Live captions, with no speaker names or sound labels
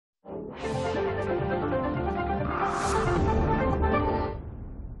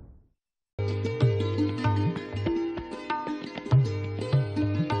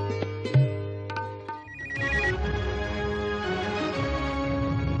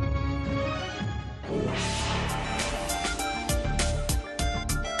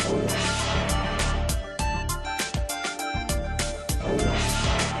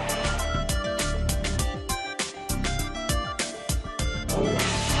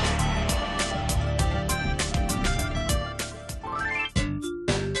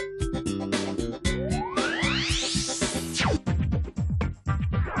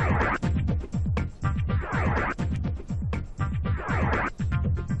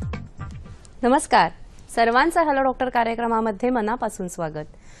नमस्कार, सर्वांचं hello doctor कार्यक्रमामध्ये मनापासून स्वागत।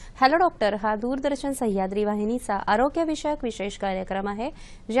 हॅलो डॉक्टर हा दूरदर्शन सह्याद्री वाहिनीचा आरोग्यविषयक विशेष कार्यक्रम आहे,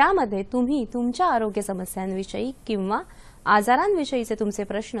 ज्यामध्ये तुम्ही तुमच्या आरोग्य समस्यांविषयी किंवा आजारांविषयीचे तुमचे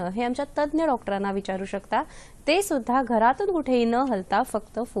प्रश्न हे आमच्या तज्ञ डॉक्टरांना विचारू शकता, ते सुद्धा घरातून कुठेही न हलता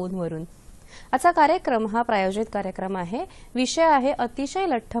फक्त फोनवरून। आजचा कार्यक्रम हा प्रायोजित कार्यक्रम आहे। विषय आहे अतिशय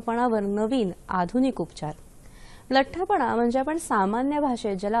लठ्ठपणावर नवीन आधुनिक उपचार। लठ्ठपणा म्हणजे आपण सामान्य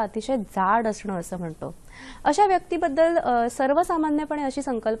भाषेत ज्याला अतिशय जाड असणं असं म्हणतो, अशा व्यक्तीबद्दल सर्वसामान्यपणे अशी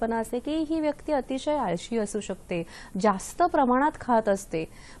संकल्पना असते की ही व्यक्ती अतिशय आळशी असू शकते, जास्त प्रमाणात खात असते।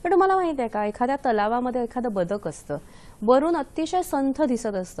 पण तुम्हाला माहिती आहे का, एखाद्या तलावामध्ये एखादं बदक असतं, वरून अतिशय संथ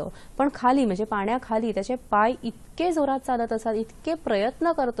दिसत असतं, पण खाली म्हणजे पाण्याखाली त्याचे पाय इतके जोरात चालत असतात, इतके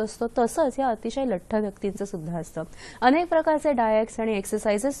प्रयत्न करत असतो। तसंच या अतिशय लठ्ठ व्यक्तींचं सुद्धा असतं। अनेक प्रकारचे डाएट्स आणि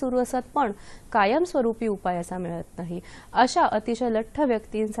एक्सरसाइजेस सुरू असतात, पण कायमस्वरूपी उपाय असा मिळत नाही। अशा अतिशय लठ्ठ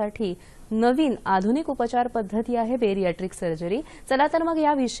व्यक्तींसाठी नवीन आधुनिक उपचार पद्धती आहे बेरियाट्रिक सर्जरी। चला तर मग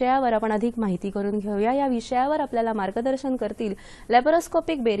या विषयावर आपण अधिक माहिती करून घेऊया। या विषयावर आपल्याला मार्गदर्शन करतील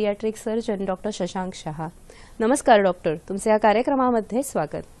लॅपरोस्कोपिक bariatric surgeon doctor Shashank Shah. नमस्कार डॉक्टर, तुमचे या कार्यक्रमामध्ये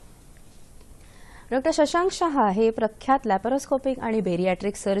स्वागत। डॉक्टर शशांक शहा हे प्रख्यात लॅपरोस्कोपिक आणि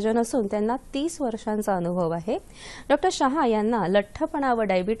बेरियाट्रिक सर्जन असून त्यांना 30 वर्षांचा अनुभव आहे। डॉक्टर शहा यांना लठ्ठपणा व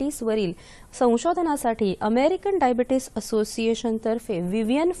डायबिटीसवरील संशोधनासाठी अमेरिकन डायबिटीस असोसिएशन तर्फे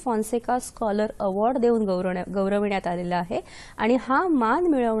विवियन फॉन्सेका स्कॉलर अवॉर्ड देऊन गौरविण्यात आलेला आहे आणि हा मान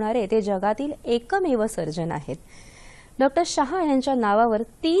मिळवणारे ते जगातील एकमेव सर्जन आहेत। डॉक्टर शहा यांच्या नावावर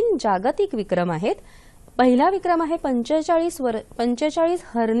 3 जागतिक विक्रम आहेत। पहिला विक्रम आहे 45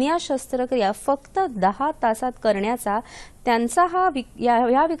 हर्निया शस्त्रक्रिया फक्त 10 तासात करण्याचा। त्यांचा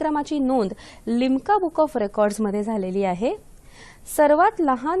या विक्रमाची नोंद लिम्का बुक ऑफ रेकॉर्ड्समध्ये झालेली आहे। सर्वात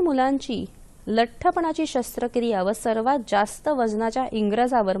लहान मुलांची लठ्ठपणाची शस्त्रक्रिया व सर्वात जास्त वजनाच्या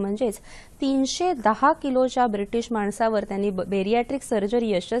इंग्रजावर म्हणजेच 310 किलोच्या ब्रिटिश माणसावर त्यांनी बेरियाट्रिक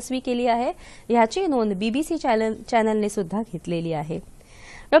सर्जरी यशस्वी केली आहे। याची नोंद BBC चॅनलने सुद्धा घेतलेली आहे।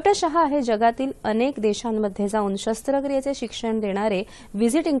 डॉक्टर शहा हे जगातील अनेक देशांमध्ये जाऊन शस्त्रक्रियेचे शिक्षण देणारे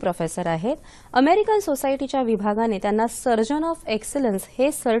व्हिजिटिंग प्रोफेसर आहेत। अमेरिकन सोसायटीच्या विभागाने त्यांना सर्जन ऑफ एक्सलन्स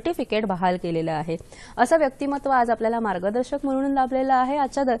हे सर्टिफिकेट बहाल केलेलं आहे। असं व्यक्तिमत्व आज आपल्याला मार्गदर्शक म्हणून लाभलेलं आहे।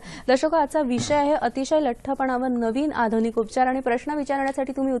 आजचा विषय आहे अतिशय लठ्ठपणावर नवीन आधुनिक उपचार आणि प्रश्न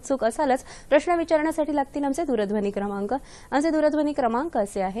विचारण्यासाठी तुम्ही उत्सुक असालच। प्रश्न विचारण्यासाठी लागतील आमचे दूरध्वनी क्रमांक। आमचे दूरध्वनी क्रमांक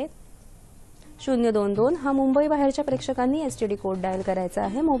असे आहेत 022 हा मुंबई बाहेरच्या प्रेक्षकांनी STD कोड डायल करायचा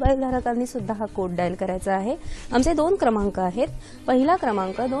आहे। मोबाईल धारकांनी सुद्धा हा कोड डायल करायचा आहे। आमचे 2 क्रमांक आहेत। पहिला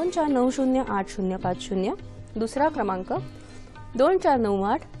क्रमांक 24908050, दुसरा क्रमांक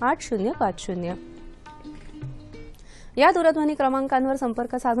 24988050। या दूरध्वनी क्रमांकांवर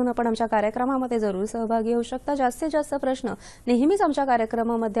संपर्क साधून आपण आमच्या कार्यक्रमामध्ये जरूर सहभागी होऊ शकता। जास्तीत जास्त प्रश्न नेहमीच आमच्या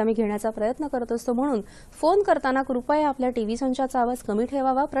कार्यक्रमामध्ये आम्ही घेण्याचा प्रयत्न करत असतो, म्हणून फोन करताना कृपया आपल्या टीव्ही संचाचा आवाज कमी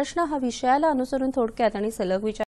ठेवावा। प्रश्न हा विषयाला अनुसरून थोडक्यात आणि सलग विचार